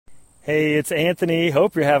Hey, it's Anthony.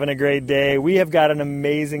 Hope you're having a great day. We have got an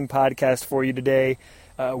amazing podcast for you today.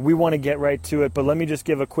 We want to get right to it, but let me just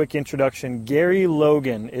give a quick introduction. Gary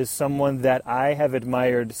Logan is someone that I have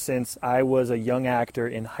admired since I was a young actor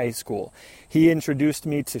in high school. He introduced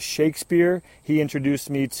me to Shakespeare. He introduced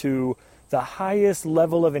me to the highest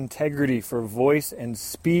level of integrity for voice and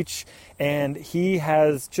speech, and he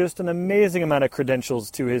has just an amazing amount of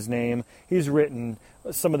credentials to his name. He's written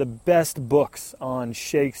some of the best books on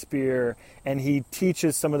Shakespeare, and he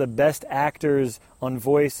teaches some of the best actors on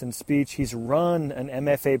voice and speech. He's run an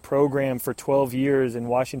MFA program for 12 years in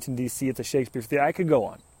Washington, D.C. at the Shakespeare Theater. I could go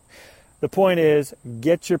on. The point is,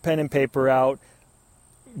 get your pen and paper out.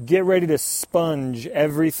 Get ready to sponge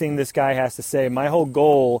everything this guy has to say. My whole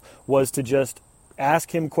goal was to just ask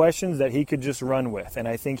him questions that he could just run with, and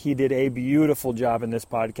I think he did a beautiful job in this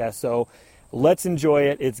podcast. So let's enjoy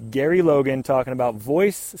it. It's Gary Logan talking about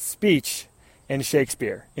voice, speech, and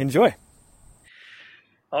Shakespeare. Enjoy.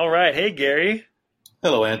 All right. Hey, Gary.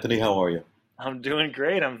 Hello, Anthony. How are you? I'm doing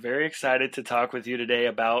great. I'm very excited to talk with you today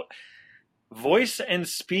about voice and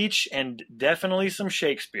speech and definitely some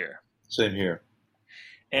Shakespeare. Same here.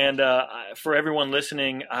 And for everyone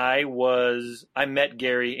listening, I met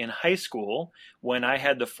Gary in high school when I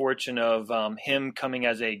had the fortune of him coming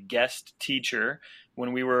as a guest teacher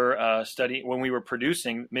when we were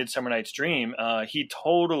producing Midsummer Night's Dream. He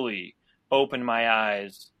totally opened my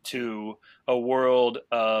eyes to a world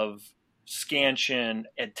of scansion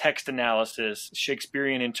and text analysis,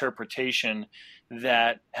 Shakespearean interpretation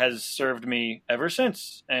that has served me ever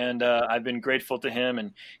since. And I've been grateful to him.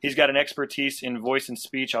 And he's got an expertise in voice and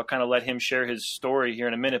speech. I'll kind of let him share his story here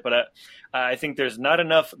in a minute. But I think there's not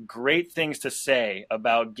enough great things to say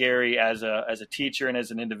about Gary as a teacher and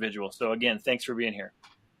as an individual. So again, thanks for being here.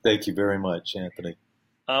 Thank you very much, Anthony.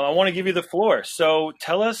 I want to give you the floor. So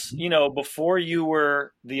tell us, before you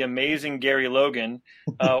were the amazing Gary Logan,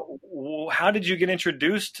 how did you get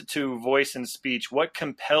introduced to voice and speech? What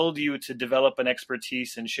compelled you to develop an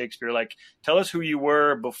expertise in Shakespeare? Like, tell us who you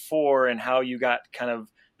were before and how you got kind of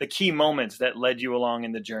the key moments that led you along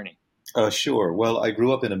in the journey. Sure. Well, I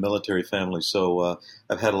grew up in a military family, so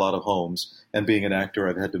I've had a lot of homes. And being an actor,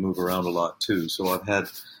 I've had to move around a lot, too. So I've had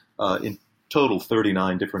in total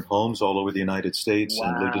 39 different homes all over the United States. Wow.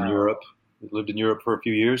 And lived in Europe for a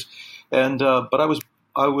few years. And but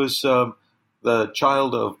I was the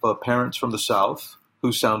child of parents from the South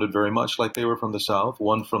who sounded very much like they were from the South.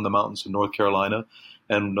 One from the mountains of North Carolina,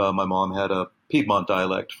 and my mom had a Piedmont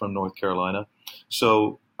dialect from North Carolina.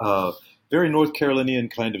 So very North Carolinian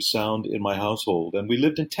kind of sound in my household. And we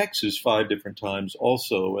lived in Texas 5 different times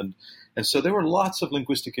also, and so there were lots of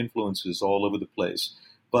linguistic influences all over the place.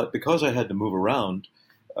 But because I had to move around,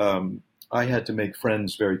 I had to make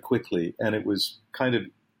friends very quickly, and it was kind of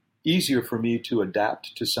easier for me to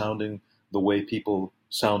adapt to sounding the way people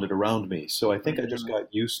sounded around me. So I think I just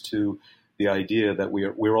got used to the idea that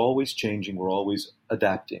we're always changing, we're always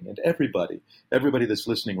adapting, and everybody that's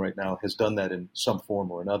listening right now has done that in some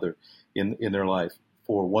form or another in their life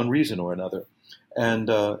for one reason or another. And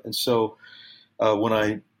so when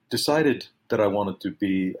I decided that I wanted to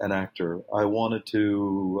be an actor, I wanted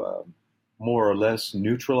to more or less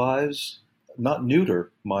neutralize, not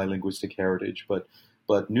neuter my linguistic heritage, but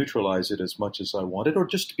neutralize it as much as I wanted, or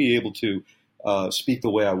just to be able to speak the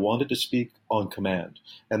way I wanted to speak on command.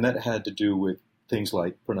 And that had to do with things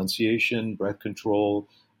like pronunciation, breath control,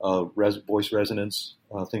 voice resonance,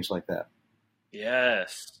 things like that.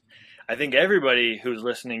 Yes. I think everybody who's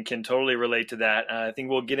listening can totally relate to that. I think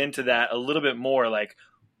we'll get into that a little bit more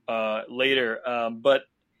later. But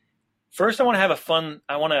first I want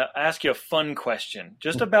to ask you a fun question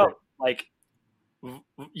just about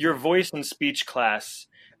your voice and speech class.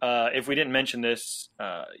 If we didn't mention this,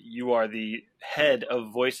 you are the head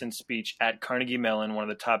of voice and speech at Carnegie Mellon, one of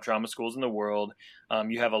the top drama schools in the world.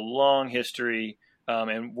 You have a long history,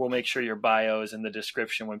 and we'll make sure your bio is in the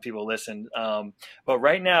description when people listen. But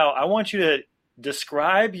right now, I want you to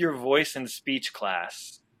describe your voice and speech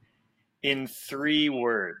class in 3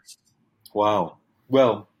 words. Wow.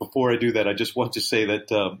 Well, before I do that, I just want to say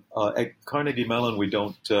that at Carnegie Mellon, we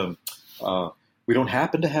don't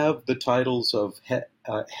happen to have the titles of head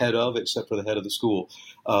of, except for the head of the school.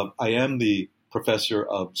 I am the professor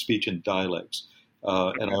of speech and dialects,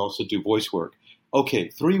 and I also do voice work. Okay,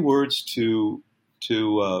 3 words to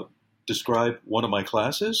describe one of my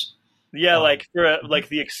classes. Yeah,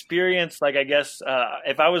 the experience. I guess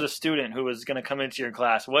if I was a student who was going to come into your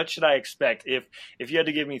class, what should I expect? If you had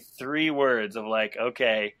to give me 3 words of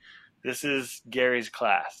okay, this is Gary's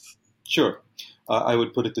class. Sure, I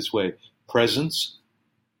would put it this way: presence,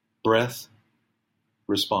 breath,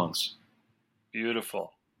 response.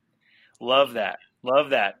 Beautiful. Love that.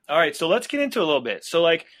 Love that. All right, so let's get into a little bit. So,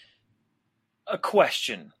 like, a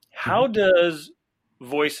question. How Mhm. does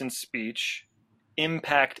voice and speech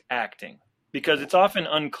impact acting? Because it's often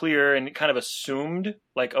unclear and kind of assumed,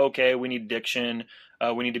 like, okay, we need diction,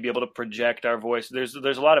 we need to be able to project our voice. There's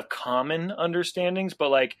a lot of common understandings, but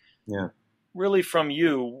like, Yeah. really, from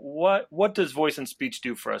you, what does voice and speech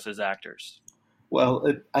do for us as actors? Well,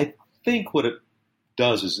 I think what it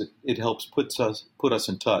does is it helps put us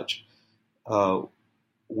in touch uh,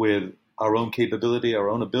 with our own capability, our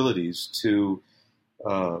own abilities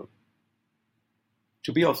uh,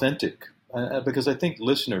 to be authentic. Because I think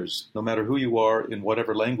listeners, no matter who you are, in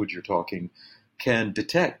whatever language you're talking, can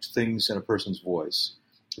detect things in a person's voice.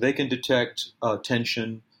 They can detect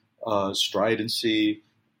tension, stridency,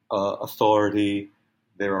 authority.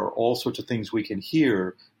 There are all sorts of things we can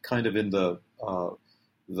hear, kind of in the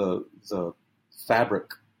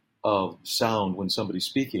fabric of sound when somebody's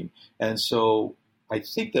speaking. And so I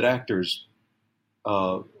think that actors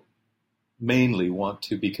uh, mainly want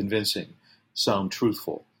to be convincing, sound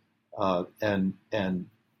truthful, and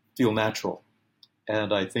feel natural.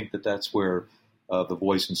 And I think that that's where the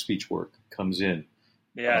voice and speech work comes in.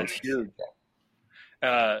 Yeah, it's huge.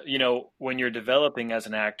 When you're developing as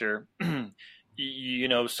an actor,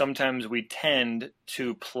 sometimes we tend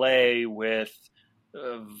to play with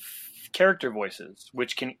uh, character voices,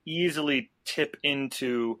 which can easily tip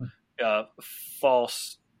into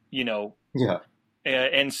false, you know, Yeah,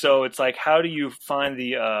 and so it's like, how do you find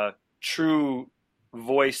the true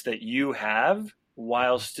voice that you have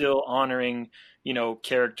while still honoring,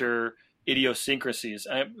 character idiosyncrasies?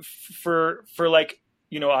 For like,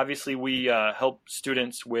 obviously we help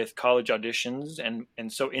students with college auditions,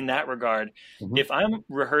 and so in that regard, hmm if I'm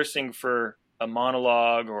rehearsing for a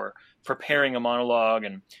monologue or preparing a monologue,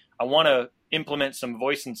 and I want to implement some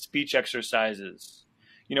voice and speech exercises,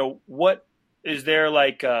 what is there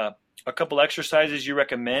like? A couple exercises you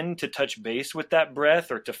recommend to touch base with that breath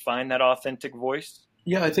or to find that authentic voice?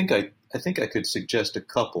 yeah. I think I could suggest a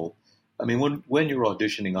couple. I mean, when you're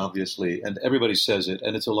auditioning, obviously, and everybody says it,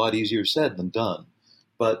 and it's a lot easier said than done.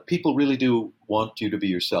 But people really do want you to be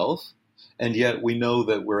yourself, and yet we know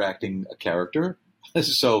that we're acting a character.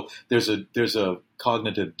 So there's a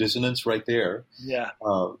cognitive dissonance right there. Yeah.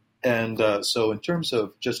 Uh, and so, in terms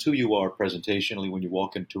of just who you are presentationally when you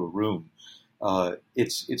walk into a room,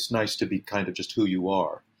 it's nice to be kind of just who you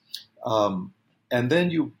are. Um, and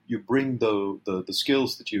then you bring the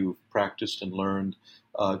skills that you've practiced and learned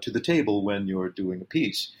to the table when you're doing a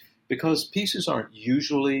piece. Because pieces aren't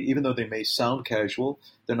usually, even though they may sound casual,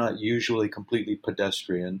 they're not usually completely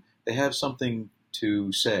pedestrian. They have something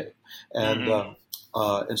to say, and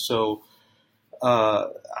Hmm. so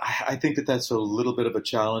I think that that's a little bit of a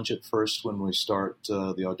challenge at first when we start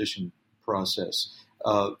the audition process.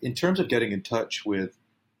 In terms of getting in touch with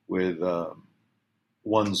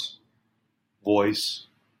one's voice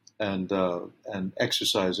and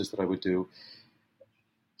exercises that I would do,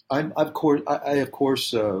 I of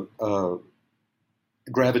course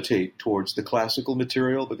gravitate towards the classical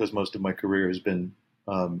material because most of my career has been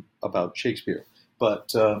about Shakespeare.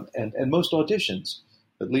 But and most auditions,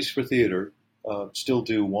 at least for theater, still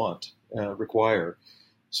do require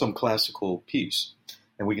some classical piece,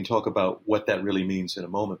 and we can talk about what that really means in a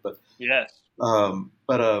moment. Yes. Um,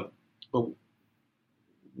 but uh, but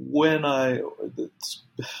when I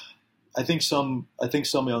think some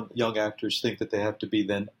young actors think that they have to be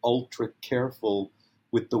then ultra careful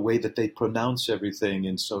with the way that they pronounce everything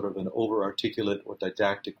in sort of an over articulate or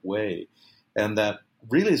didactic way, and that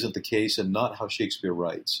really isn't the case, and not how Shakespeare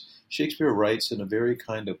writes. Shakespeare writes in a very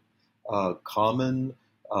kind of common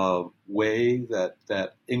way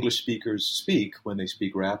that English speakers speak when they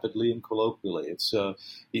speak rapidly and colloquially.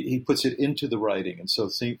 He puts it into the writing, and so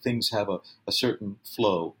things have a certain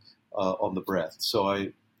flow on the breath. So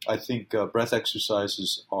I think breath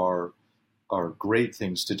exercises are great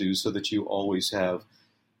things to do so that you always have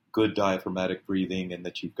good diaphragmatic breathing and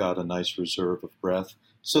that you've got a nice reserve of breath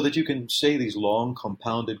so that you can say these long,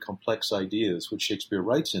 compounded, complex ideas, which Shakespeare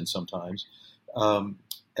writes in sometimes, um,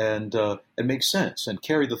 and make sense and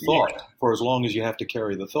carry the Yeah. thought for as long as you have to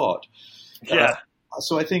carry the thought. Uh, Yeah.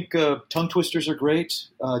 so I think tongue twisters are great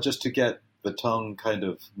just to get the tongue kind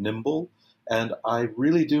of nimble. And I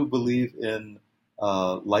really do believe in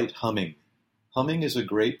light humming. Humming is a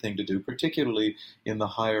great thing to do, particularly in the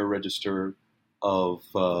higher register of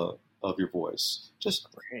your voice. Just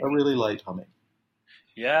a Great. really light humming.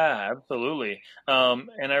 Yeah, absolutely. And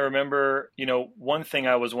I remember, one thing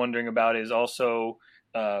I was wondering about is also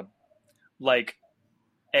uh, like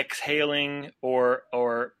exhaling or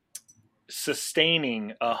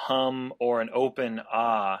sustaining a hum or an open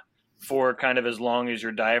ah. for kind of as long as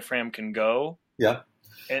your diaphragm can go. Yeah.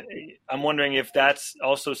 And I'm wondering if that's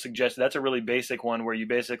also suggested. That's a really basic one where you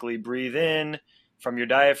basically breathe in from your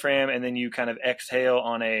diaphragm and then you kind of exhale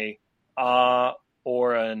on a ah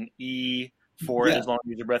or an e for Yeah. as long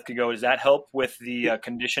as your breath could go. Does that help with the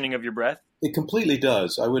conditioning of your breath? It completely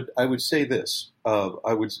does. I would say this.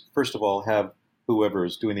 I would first of all have whoever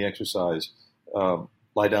is doing the exercise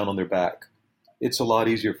lie down on their back. It's a lot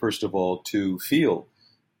easier, first of all, to feel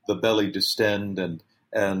the belly distend and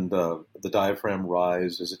the diaphragm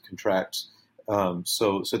rise as it contracts,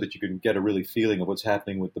 so that you can get a really feeling of what's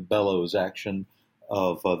happening with the bellows action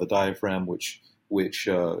of the diaphragm, which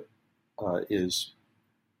is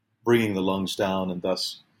bringing the lungs down and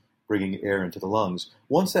thus bringing air into the lungs.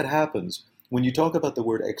 Once that happens, when you talk about the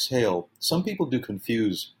word exhale, some people do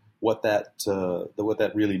confuse what that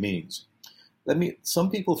really means.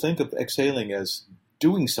 Some people think of exhaling as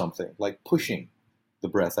doing something, like pushing the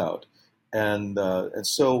breath out, and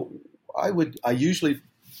so I usually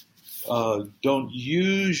don't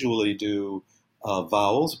usually do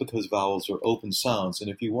vowels, because vowels are open sounds, and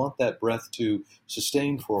if you want that breath to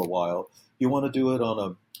sustain for a while, you want to do it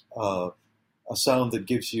on a sound that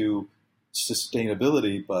gives you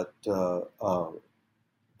sustainability, but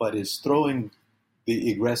is throwing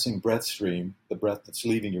the egressing breath stream, the breath that's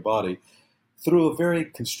leaving your body, through a very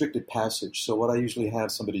constricted passage. So what I usually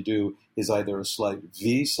have somebody do is either a slight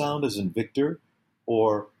V sound as in Victor,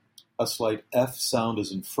 or a slight F sound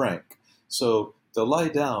as in Frank. So they'll lie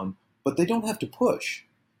down, but they don't have to push.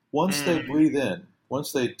 Once they breathe in,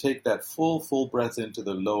 once they take that full breath into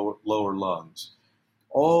the lower lungs,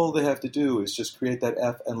 all they have to do is just create that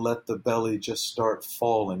F and let the belly just start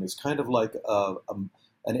falling. It's kind of like an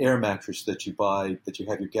air mattress that you buy, that you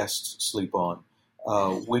have your guests sleep on.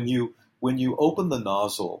 When you open the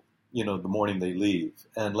nozzle, the morning they leave,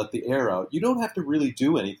 and let the air out, you don't have to really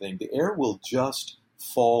do anything. The air will just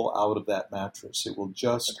fall out of that mattress. It will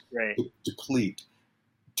just deplete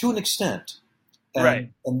to an extent.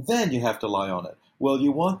 And then you have to lie on it. Well,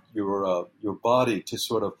 you want your body to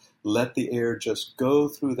sort of let the air just go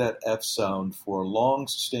through that F sound for a long,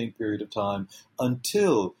 sustained period of time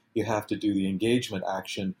until you have to do the engagement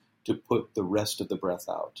action to put the rest of the breath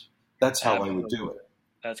out. That's how I would do it.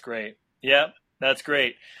 That's great. Yeah, that's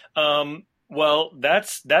great. Well,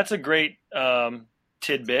 that's a great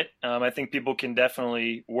tidbit. I think people can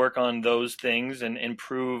definitely work on those things and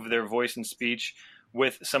improve their voice and speech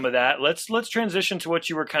with some of that. Let's transition to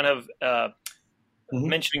what you were kind of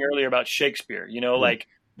mentioning earlier about Shakespeare. Like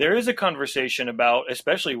there is a conversation about,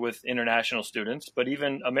 especially with international students, but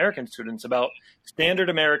even American students, about standard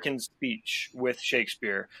American speech with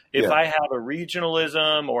Shakespeare. If I have a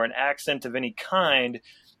regionalism or an accent of any kind,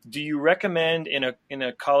 do you recommend in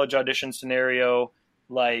a college audition scenario,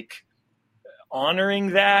 like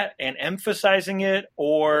honoring that and emphasizing it,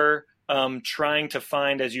 or trying to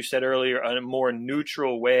find, as you said earlier, a more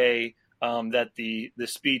neutral way that the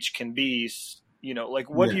speech can be?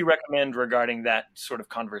 What do you recommend regarding that sort of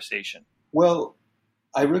conversation? Well,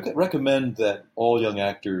 I recommend that all young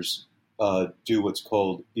actors do what's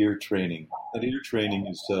called ear training. And ear training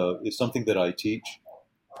is something that I teach,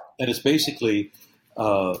 and it's basically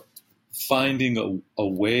finding a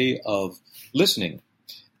way of listening,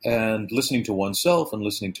 and listening to oneself and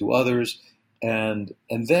listening to others, and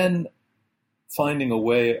then finding a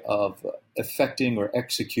way of affecting or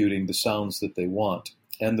executing the sounds that they want.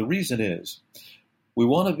 And the reason is, we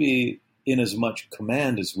want to be in as much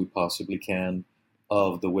command as we possibly can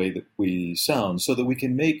of the way that we sound, so that we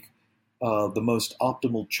can make the most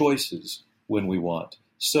optimal choices when we want.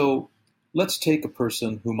 So let's take a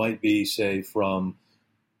person who might be, say, from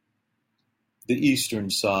the eastern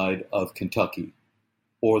side of Kentucky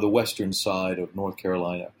or the western side of North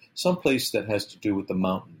Carolina, someplace that has to do with the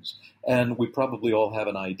mountains. And we probably all have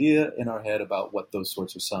an idea in our head about what those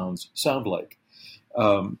sorts of sounds sound like.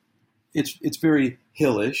 It's very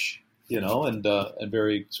hillish, and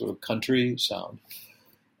very sort of country sound.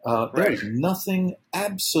 There is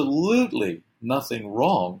absolutely nothing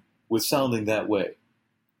wrong with sounding that way.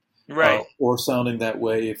 Right. Or sounding that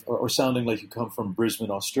way, or sounding like you come from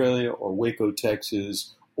Brisbane, Australia, or Waco,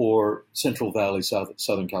 Texas, or Central Valley,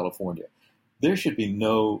 Southern California. There should be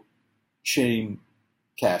no shame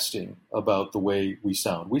casting about the way we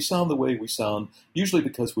sound. We sound the way we sound, usually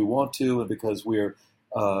because we want to, and because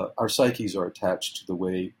our psyches are attached to the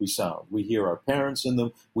way we sound. We hear our parents in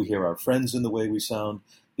them. We hear our friends in the way we sound.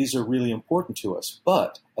 These are really important to us.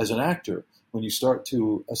 But as an actor, when you start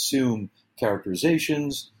to assume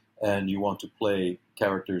characterizations and you want to play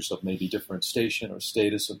characters of maybe different station or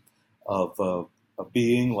status of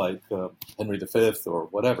being, like Henry V or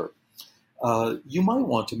whatever, you might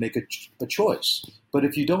want to make a choice. But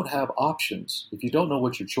if you don't have options, if you don't know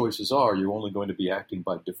what your choices are, you're only going to be acting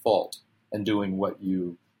by default and doing what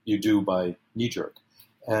you do by knee jerk.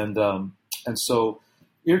 And so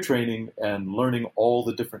ear training and learning all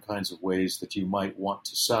the different kinds of ways that you might want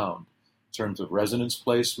to sound in terms of resonance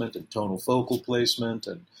placement and tonal focal placement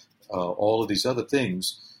and all of these other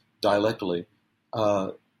things dialectally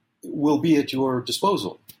will be at your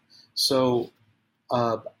disposal. So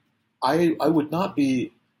I would not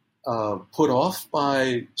be put off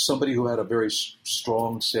by somebody who had a very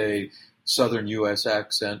strong, say, Southern U.S.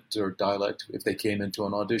 accent or dialect if they came into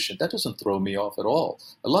an audition. That doesn't throw me off at all.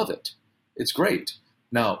 I love it. It's great.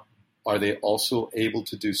 Now, are they also able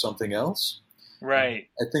to do something else? Right.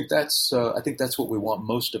 I think that's what we want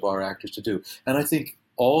most of our actors to do. And I think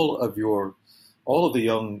all of the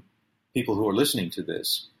young people who are listening to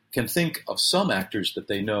this can think of some actors that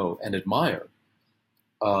they know and admire,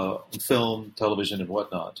 film, television, and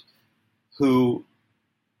whatnot, who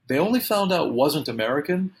they only found out wasn't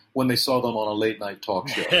American when they saw them on a late night talk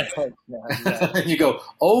show. And you go,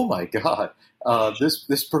 oh my God,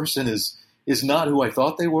 this person is not who I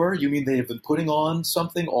thought they were? You mean they have been putting on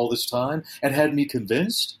something all this time and had me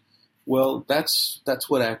convinced? Well, that's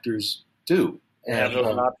what actors do.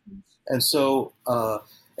 And so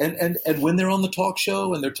and when they're on the talk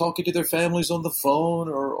show and they're talking to their families on the phone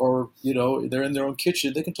or they're in their own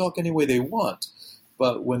kitchen, they can talk any way they want.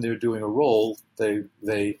 But when they're doing a role,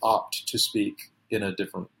 they opt to speak in a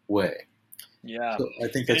different way. Yeah. So I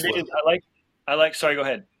think that's I like. Sorry, go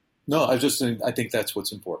ahead. No, I was just saying, I think that's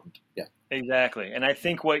what's important. Yeah. Exactly. And I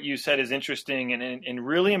think what you said is interesting and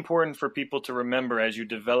really important for people to remember as you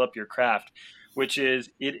develop your craft, which is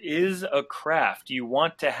it is a craft. You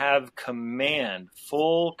want to have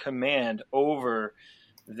full command over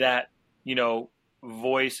that,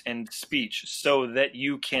 voice and speech so that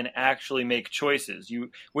you can actually make choices.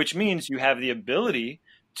 Which means you have the ability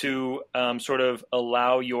to sort of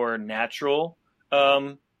allow your natural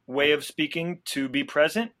way of speaking to be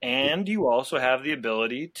present, and you also have the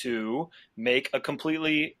ability to make a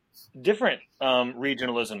completely different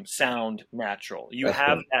regionalism sound natural. You That's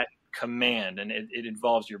have right. that command, and it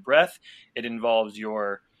involves your breath, it involves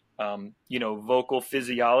your vocal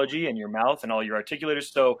physiology and your mouth and all your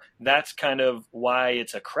articulators. So that's kind of why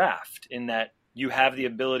it's a craft, in that you have the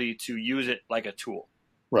ability to use it like a tool.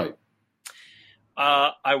 Right.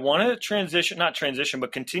 I want to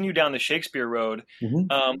continue down the Shakespeare road.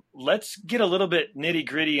 Mm-hmm. Let's get a little bit nitty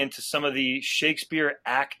gritty into some of the Shakespeare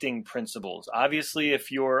acting principles. Obviously,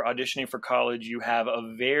 if you're auditioning for college, you have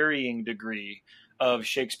a varying degree of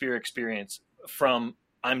Shakespeare experience, from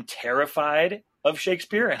I'm terrified of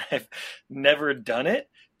Shakespeare and I've never done it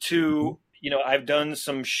to, I've done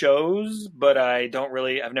some shows, but I've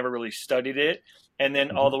never really studied it. And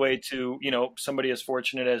then all the way to, somebody as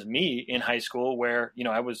fortunate as me in high school where,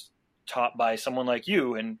 I was taught by someone like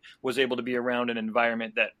you and was able to be around an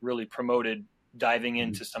environment that really promoted diving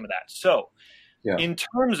into some of that. So in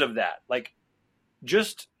terms of that,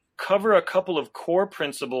 just cover a couple of core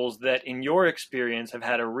principles that in your experience have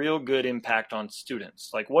had a real good impact on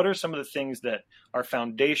students. What are some of the things that are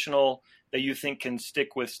foundational that you think can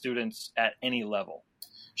stick with students at any level?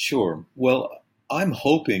 Sure. Well, I'm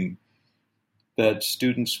hoping that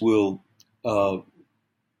students will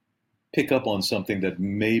pick up on something that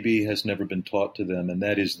maybe has never been taught to them, and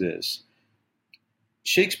that is this.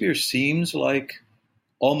 Shakespeare seems like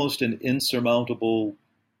almost an insurmountable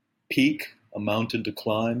peak, a mountain to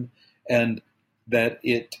climb, and that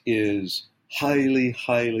it is highly,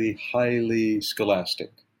 highly, highly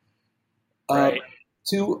scholastic. Right.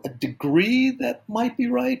 To a degree, that might be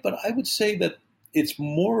right, but I would say that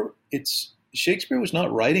Shakespeare was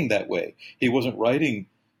not writing that way. He wasn't writing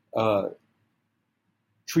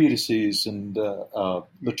treatises and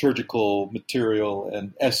liturgical material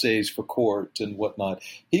and essays for court and whatnot.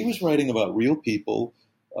 He was writing about real people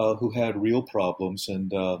who had real problems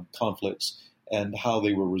and conflicts and how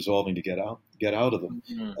they were resolving to get out of them.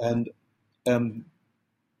 Mm-hmm. And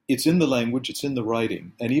it's in the language, it's in the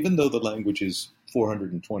writing. And even though the language is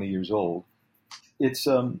 420 years old, it's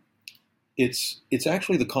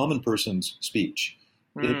actually the common person's speech.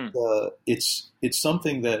 It's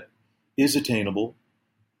something that is attainable.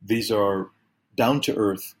 These are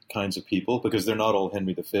down-to-earth kinds of people because they're not all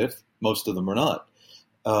Henry V. Most of them are not.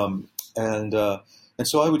 And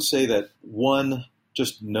so I would say that, one,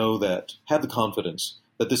 just know that, have the confidence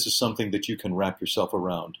that this is something that you can wrap yourself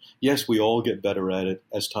around. Yes, we all get better at it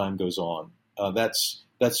as time goes on. That's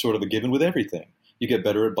sort of a given with everything. You get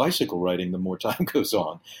better at bicycle riding the more time goes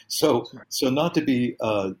on. So not to be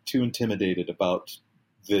too intimidated about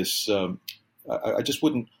this. I just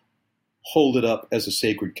wouldn't hold it up as a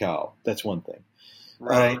sacred cow. That's one thing.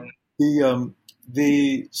 Right.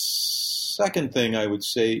 The second thing I would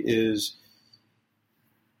say is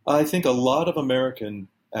I think a lot of American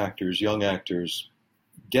actors, young actors,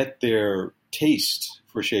 get their taste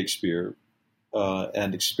for Shakespeare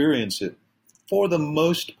and experience it for the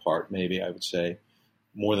most part, maybe I would say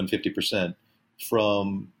more than 50%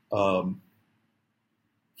 from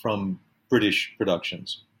British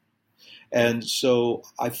productions. And so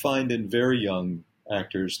I find in very young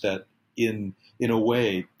actors that in a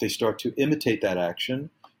way they start to imitate that action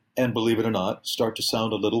and, believe it or not, start to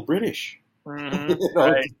sound a little British. Mm-hmm.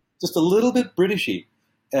 Right. Just a little bit Britishy.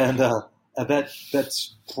 And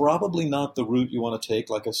that's probably not the route you want to take.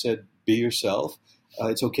 Like I said, be yourself.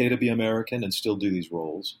 It's okay to be American and still do these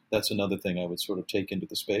roles. That's another thing I would sort of take into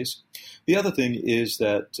the space. The other thing is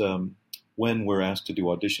that when we're asked to do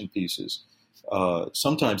audition pieces,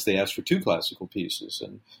 sometimes they ask for 2 classical pieces,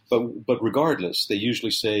 but regardless, they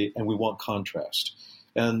usually say, and we want contrast.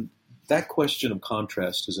 And that question of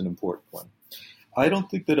contrast is an important one. I don't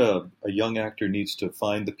think that a young actor needs to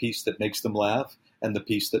find the piece that makes them laugh and the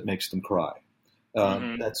piece that makes them cry.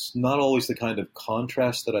 That's not always the kind of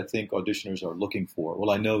contrast that I think auditioners are looking for. Well,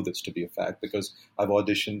 I know this to be a fact because I've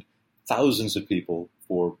auditioned thousands of people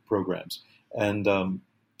for programs. And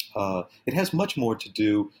it has much more to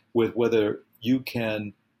do with whether you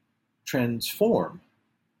can transform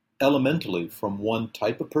elementally from one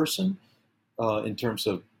type of person in terms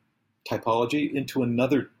of typology into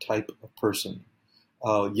another type of person.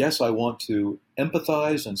 Yes, I want to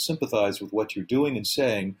empathize and sympathize with what you're doing and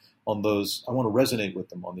saying on those. I want to resonate with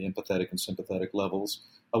them on the empathetic and sympathetic levels.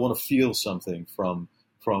 I want to feel something from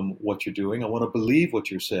what you're doing. I want to believe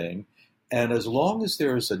what you're saying. And as long as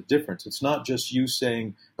there is a difference, it's not just you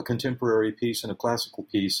saying a contemporary piece and a classical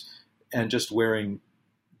piece and just wearing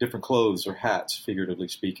different clothes or hats, figuratively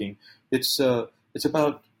speaking. It's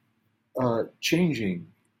about changing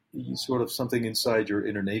sort of something inside your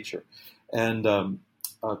inner nature. And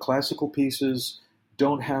classical pieces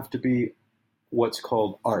don't have to be what's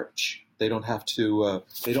called arch. They don't have to.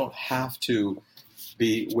 They don't have to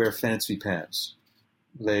wear fancy pants.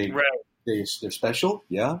 They're special,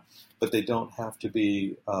 yeah, but they don't have to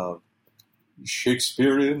be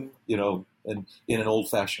Shakespearean, in an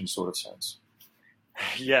old-fashioned sort of sense.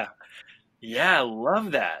 Yeah. I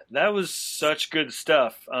love that. That was such good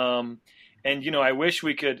stuff. And, I wish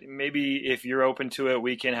we could, maybe if you're open to it,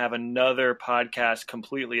 we can have another podcast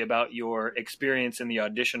completely about your experience in the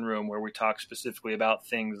audition room where we talk specifically about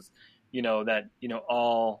things, that,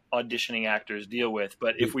 all auditioning actors deal with.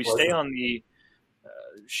 But if we stay on the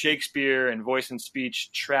Shakespeare and voice and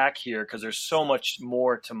speech track here, because there's so much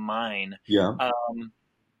more to mine. Yeah.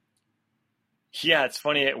 Yeah, it's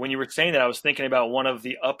funny. When you were saying that, I was thinking about one of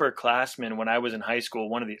the upperclassmen when I was in high school,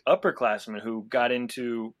 one of the upperclassmen who got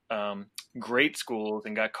into great schools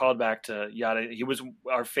and got called back to Yada. He was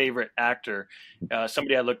our favorite actor,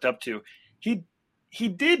 somebody I looked up to. He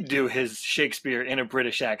did do his Shakespeare in a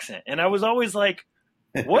British accent. And I was always like,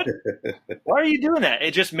 what? Why are you doing that?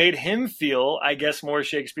 It just made him feel, I guess, more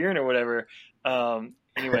Shakespearean or whatever.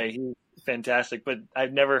 Anyway, he's fantastic, but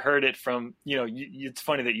I've never heard it from, it's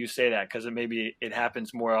funny that you say that because maybe it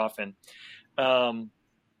happens more often.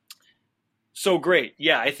 So great.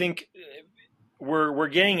 Yeah, I think we're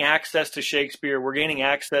getting access to Shakespeare. We're gaining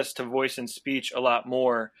access to voice and speech a lot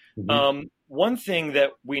more. Mm-hmm. One thing that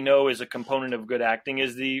we know is a component of good acting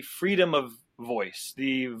is the freedom of voice,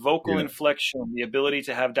 the vocal inflection, the ability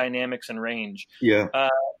to have dynamics and range. Yeah.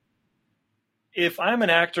 If I'm an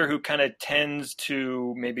actor who kind of tends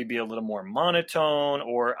to maybe be a little more monotone,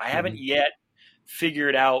 or I haven't yet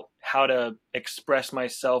figured out how to express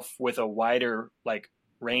myself with a wider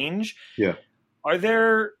range, are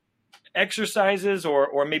there exercises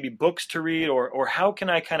or maybe books to read, or how can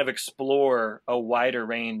I kind of explore a wider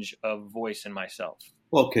range of voice in myself?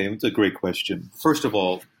 Okay, it's a great question. First of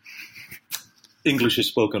all, English is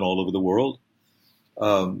spoken all over the world,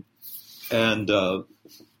 and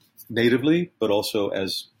natively, but also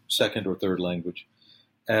as second or third language.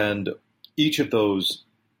 And each of those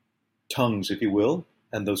tongues, if you will,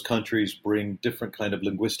 and those countries bring different kind of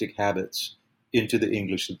linguistic habits into the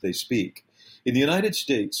English that they speak. In the United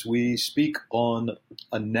States, we speak on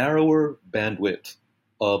a narrower bandwidth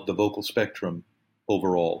of the vocal spectrum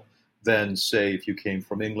overall than, say, if you came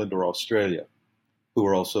from England or Australia, who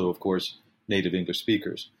are also, of course, native English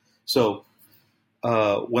speakers. So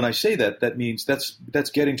when I say that, that means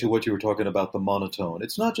that's getting to what you were talking about, the monotone.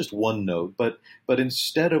 It's not just one note, but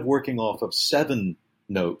instead of working off of 7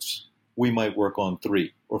 notes, we might work on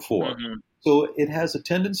 3 or 4. Mm-hmm. So it has a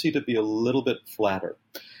tendency to be a little bit flatter.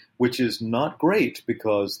 which is not great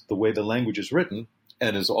because the way the language is written,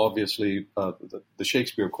 and is obviously, the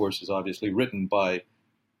Shakespeare, of course, is obviously written by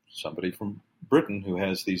somebody from Britain who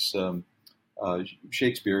has these,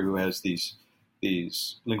 Shakespeare, who has these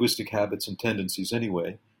linguistic habits and tendencies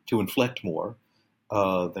anyway to inflect more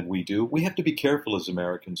than we do. We have to be careful as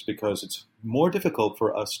Americans because it's more difficult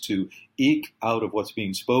for us to eke out of what's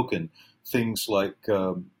being spoken things like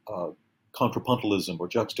contrapuntalism or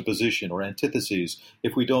juxtaposition or antitheses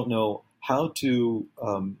if we don't know how to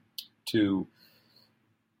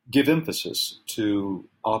give emphasis to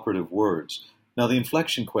operative words. Now, the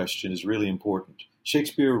inflection question is really important.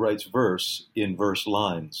 Shakespeare writes verse in verse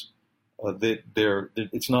lines.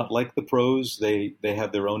 It's not like the prose. They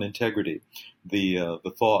have their own integrity. The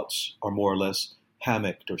thoughts are more or less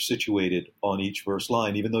hammocked or situated on each verse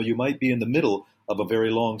line, even though you might be in the middle of a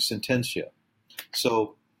very long sententia.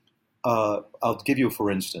 So I'll give you, for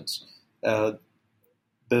instance,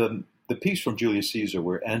 the piece from Julius Caesar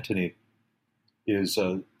where Antony is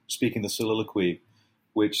speaking the soliloquy,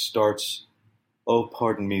 which starts, "Oh,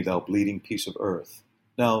 pardon me, thou bleeding piece of earth."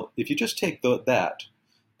 Now, if you just take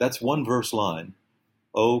that's one verse line.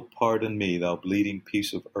 "Oh, pardon me, thou bleeding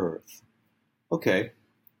piece of earth." Okay,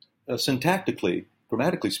 syntactically,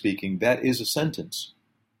 grammatically speaking, that is a sentence.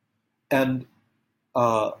 And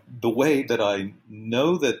the way that I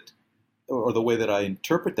know that, or the way that I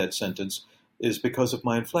interpret that sentence, is because of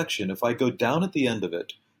my inflection. If I go down at the end of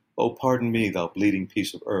it, "Oh, pardon me, thou bleeding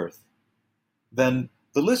piece of earth," then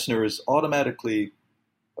the listener is automatically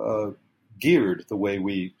geared the way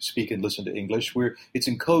we speak and listen to English, where it's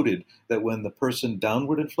encoded that when the person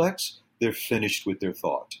downward inflects, they're finished with their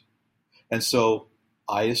thought. And so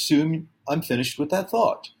I assume I'm finished with that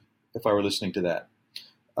thought if I were listening to that.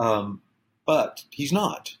 But he's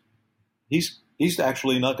not. He's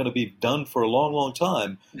actually not going to be done for a long, long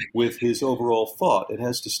time with his overall thought. It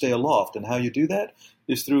has to stay aloft. And how you do that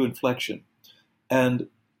is through inflection. And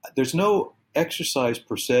there's no exercise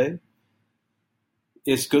per se.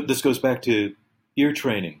 It's good. This goes back to ear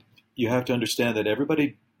training. You have to understand that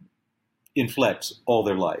everybody inflects all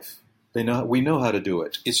their life. We know how to do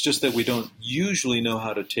it. It's just that we don't usually know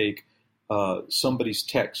how to take somebody's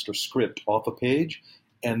text or script off a page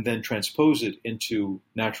and then transpose it into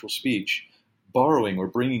natural speech, borrowing or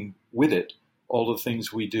bringing with it all the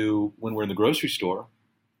things we do when we're in the grocery store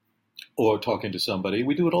or talking to somebody.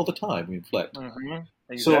 We do it all the time. We inflect. Mm-hmm.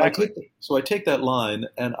 Exactly. So I take that line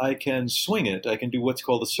and I can swing it. I can do what's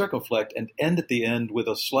called a circumflect and end at the end with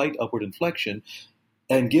a slight upward inflection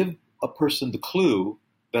and give a person the clue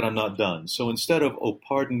that I'm not done. So instead of, "Oh,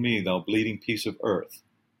 pardon me, thou bleeding piece of earth,"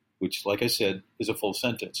 which, like I said, is a full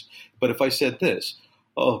sentence. But if I said this,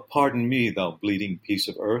 "Oh, pardon me, thou bleeding piece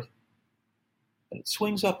of earth," and it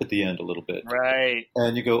swings up at the end a little bit. Right.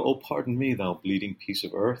 And you go, "Oh, pardon me, thou bleeding piece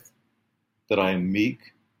of earth, that I am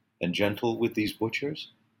meek and gentle with these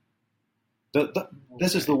butchers."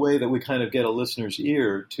 This is the way that we kind of get a listener's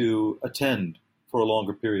ear to attend for a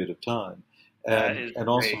longer period of time. And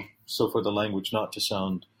also so for the language not to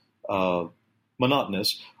sound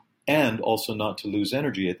monotonous, and also not to lose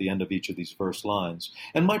energy at the end of each of these verse lines.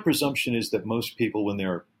 And my presumption is that most people, when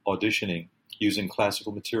they're auditioning using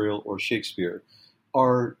classical material or Shakespeare,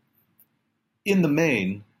 are in the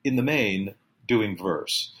main doing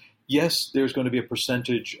verse. Yes, there's going to be a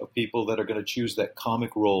percentage of people that are going to choose that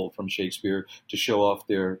comic role from Shakespeare to show off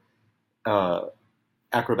their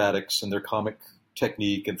acrobatics and their comic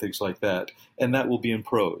technique and things like that, and that will be in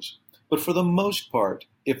prose. But for the most part,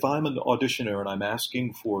 if I'm an auditioner and I'm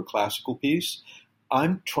asking for a classical piece,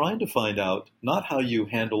 I'm trying to find out not how you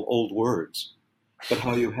handle old words, but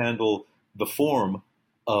how you handle the form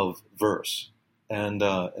of verse. And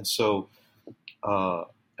so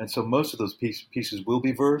most of those pieces will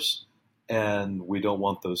be verse, and we don't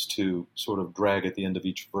want those to sort of drag at the end of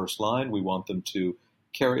each verse line. We want them to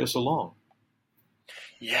carry us along.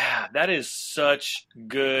 Yeah, that is such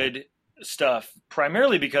good stuff,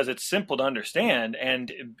 primarily because it's simple to understand,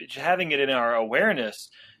 and having it in our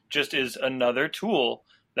awareness just is another tool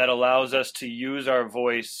that allows us to use our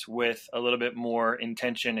voice with a little bit more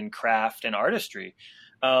intention and craft and artistry.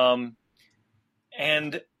 And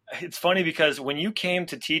it's funny because when you came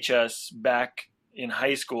to teach us back in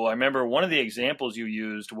high school, I remember one of the examples you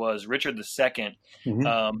used was Richard II,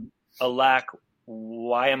 Mm-hmm. Alack,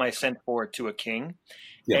 why am I sent for to a king?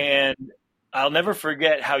 Yeah. And I'll never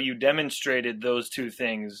forget how you demonstrated those two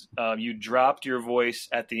things. You dropped your voice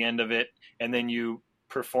at the end of it, and then you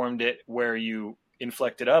performed it where you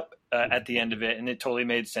inflected up at the end of it, and it totally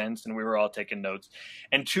made sense, and we were all taking notes.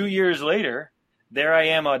 And 2 years later, there I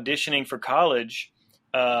am auditioning for college,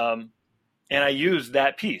 and I used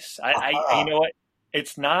that piece. You know what?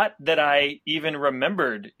 it's not that I even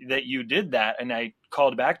remembered that you did that and I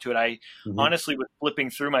called back to it. I honestly was flipping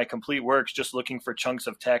through my complete works, just looking for chunks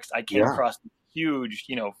of text. I came across a huge,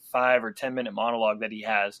 5 or 10 minute monologue that he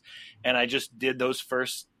has. And I just did those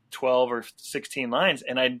first 12 or 16 lines.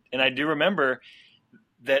 And I do remember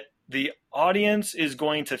that the audience is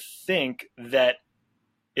going to think that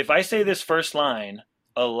if I say this first line,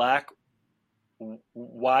 alack,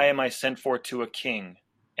 why am I sent for to a king?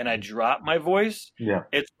 And I drop my voice,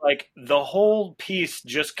 it's like the whole piece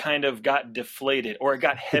just kind of got deflated or it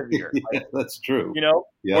got heavier. Yeah, that's true.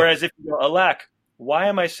 Whereas if you go, alack, why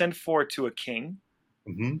am I sent for to a king?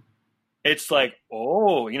 It's like,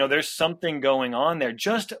 there's something going on there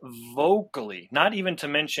just vocally, not even to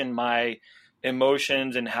mention my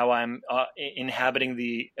emotions and how I'm inhabiting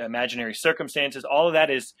the imaginary circumstances. All of that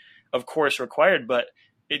is, of course, required, but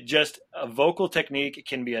a vocal technique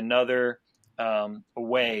can be another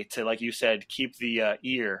way to, like you said, keep the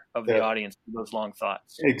ear of the audience to those long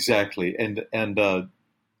thoughts. Exactly.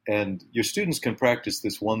 And your students can practice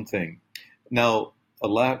this one thing. Now,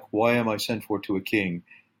 alack, why am I sent for to a king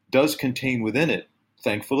does contain within it,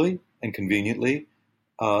 thankfully and conveniently,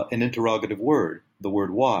 an interrogative word, the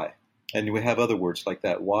word why. And we have other words like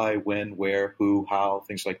that, why, when, where, who, how,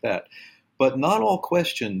 things like that. But not all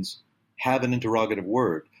questions have an interrogative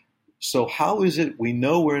word. So how is it we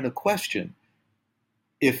know we're in a question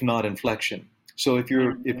if not inflection? So if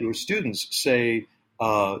your students say,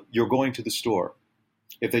 you're going to the store,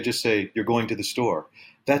 if they just say, you're going to the store,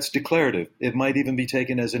 that's declarative. It might even be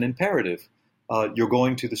taken as an imperative. You're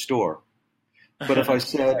going to the store. But if I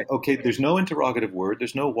said, okay, there's no interrogative word,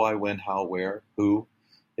 there's no why, when, how, where, who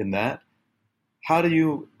in that, how do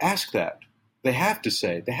you ask that? They have to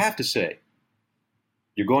say,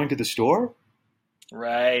 you're going to the store?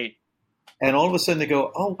 Right. And all of a sudden they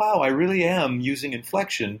go, oh, wow, I really am using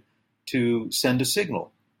inflection to send a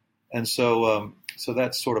signal. And so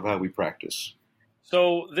that's sort of how we practice.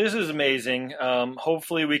 So this is amazing.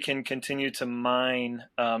 Hopefully we can continue to mine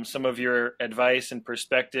some of your advice and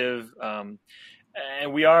perspective.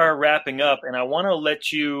 And we are wrapping up, and I want to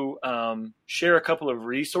let you share a couple of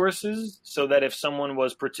resources so that if someone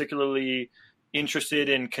was particularly interested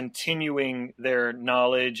in continuing their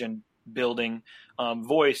knowledge and building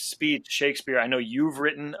voice, speech, Shakespeare. I know you've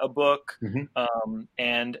written a book,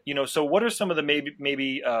 and so what are some of the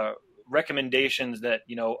maybe recommendations that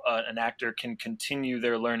an actor can continue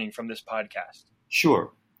their learning from this podcast?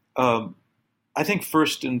 Sure. I think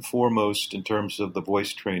first and foremost, in terms of the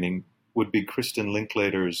voice training, would be Kristin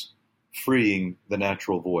Linklater's Freeing the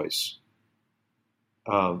Natural Voice.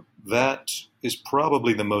 That is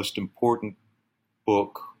probably the most important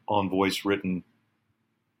book on voice written.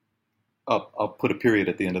 I'll put a period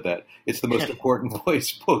at the end of that. It's the most important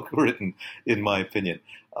voice book written, in my opinion.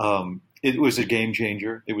 It was a game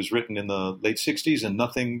changer. It was written in the late 60s, and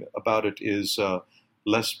nothing about it is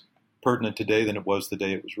less pertinent today than it was the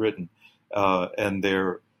day it was written. And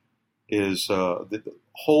there is the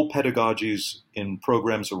whole pedagogies in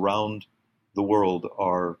programs around the world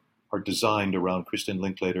are designed around Kristin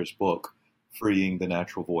Linklater's book, Freeing the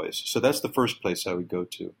Natural Voice. So that's the first place I would go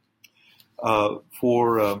to.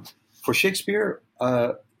 For Shakespeare,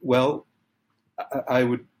 I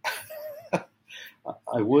would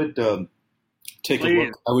take a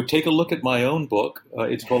look. I would take a look at my own book.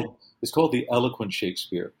 It's called The Eloquent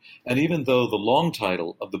Shakespeare. And even though the long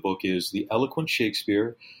title of the book is The Eloquent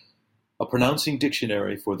Shakespeare, a pronouncing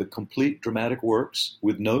dictionary for the complete dramatic works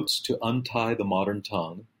with notes to untie the modern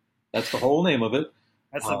tongue. That's the whole name of it.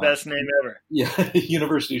 That's the best name ever. Yeah,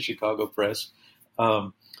 University of Chicago Press.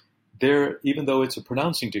 Even though it's a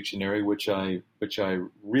pronouncing dictionary, which I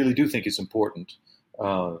really do think is important,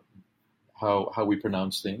 how we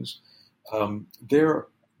pronounce things, there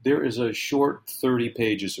is a short 30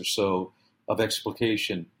 pages or so of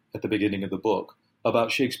explication at the beginning of the book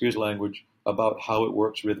about Shakespeare's language, about how it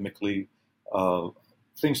works rhythmically,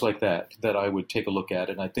 things like that I would take a look at,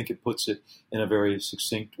 and I think it puts it in a very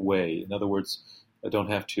succinct way. In other words, I don't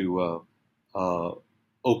have to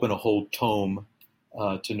open a whole tome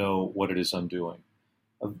to know what it is I'm doing.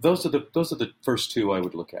 Those are the first two I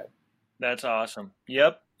would look at. That's awesome.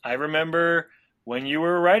 Yep, I remember when you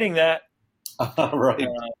were writing that. Right.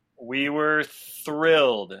 We were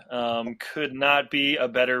thrilled. Could not be a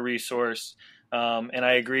better resource. And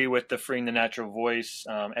I agree with the Freeing the Natural Voice.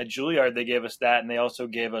 At Juilliard, they gave us that, and they also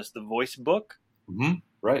gave us the voice book. Mm-hmm.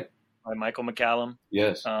 Right. By Michael McCallum.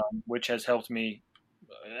 Yes. Which has helped me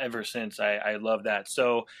ever since. I love that.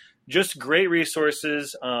 So just great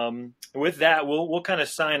resources. With that, we'll kind of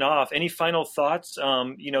sign off. Any final thoughts?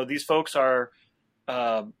 These folks are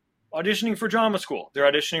auditioning for drama school. They're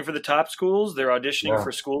auditioning for the top schools. They're auditioning Yeah.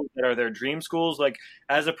 for schools that are their dream schools. Like,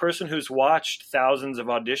 as a person who's watched thousands of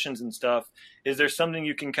auditions and stuff, is there something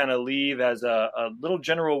you can kind of leave as a little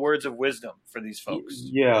general words of wisdom for these folks?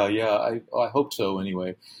 Yeah, yeah. I hope so.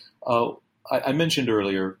 Anyway, uh, I mentioned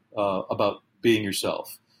earlier about being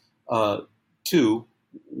yourself. Two,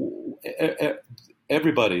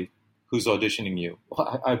 everybody who's auditioning you,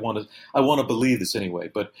 I want to believe this anyway.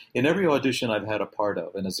 But in every audition I've had a part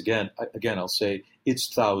of, and again I'll say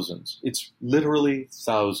it's thousands. It's literally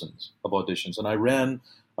thousands of auditions. And I ran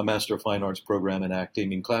a Master of Fine Arts program in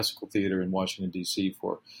acting in classical theater in Washington D.C.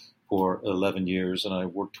 for 11 years, and I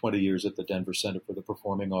worked 20 years at the Denver Center for the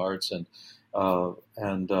Performing Arts, and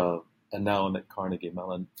now I'm at Carnegie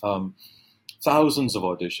Mellon. Thousands of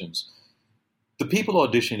auditions. The people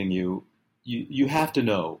auditioning you have to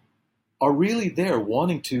know, are really there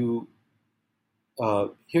wanting to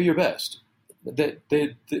hear your best.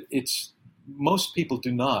 It's most people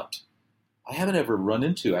do not. I haven't ever run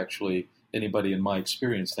into actually anybody in my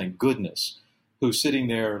experience, thank goodness, who's sitting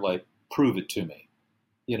there like, prove it to me.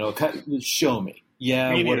 Show me.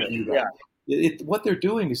 Yeah, Me what neither. have you got? What they're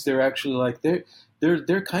doing is they're actually like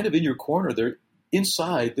they're kind of in your corner. They're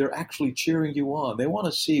inside. They're actually cheering you on. They want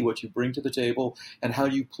to see what you bring to the table and how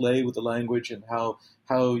you play with the language and how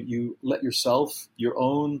you let your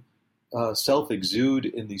own self exude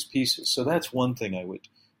in these pieces. So that's one thing I would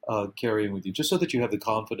carry in with you, just so that you have the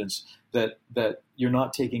confidence that you're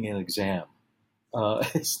not taking an exam.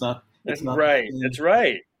 It's not. That's right. That's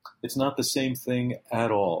right. It's not the same thing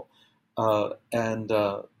at all. And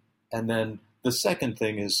then the second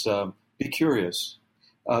thing is be curious.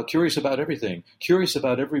 Curious about everything. Curious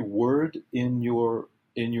about every word in your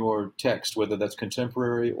text, whether that's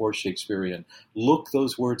contemporary or Shakespearean. Look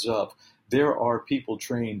those words up. There are people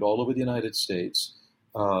trained all over the United States,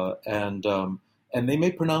 and they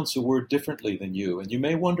may pronounce a word differently than you, and you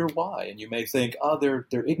may wonder why, and you may think, they're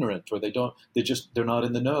ignorant, or they're not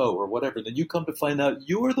in the know, or whatever. Then you come to find out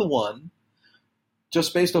you're the one,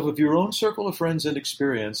 just based off of your own circle of friends and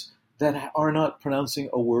experience, that are not pronouncing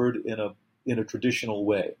a word in a traditional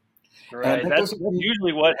way. Right. That's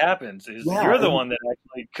usually what happens. You're the one that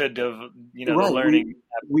actually could have, right, the learning.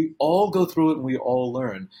 We all go through it and we all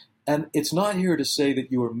learn. And it's not here to say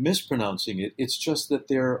that you are mispronouncing it. It's just that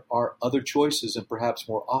there are other choices and perhaps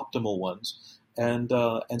more optimal ones. And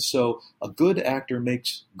so a good actor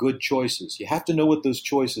makes good choices. You have to know what those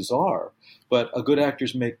choices are. But a good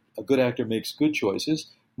actor makes good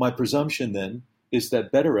choices. My presumption then is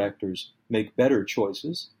that better actors make better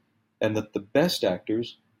choices, and that the best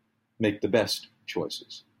actors make the best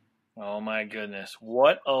choices. Oh my goodness.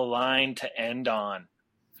 What a line to end on.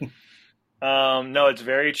 No, it's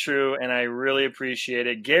very true, and I really appreciate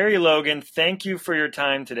it. Gary Logan, thank you for your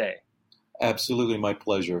time today. Absolutely, my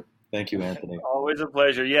pleasure. Thank you, Anthony. Always a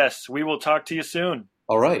pleasure. Yes, we will talk to you soon.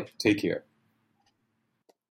 All right. Take care.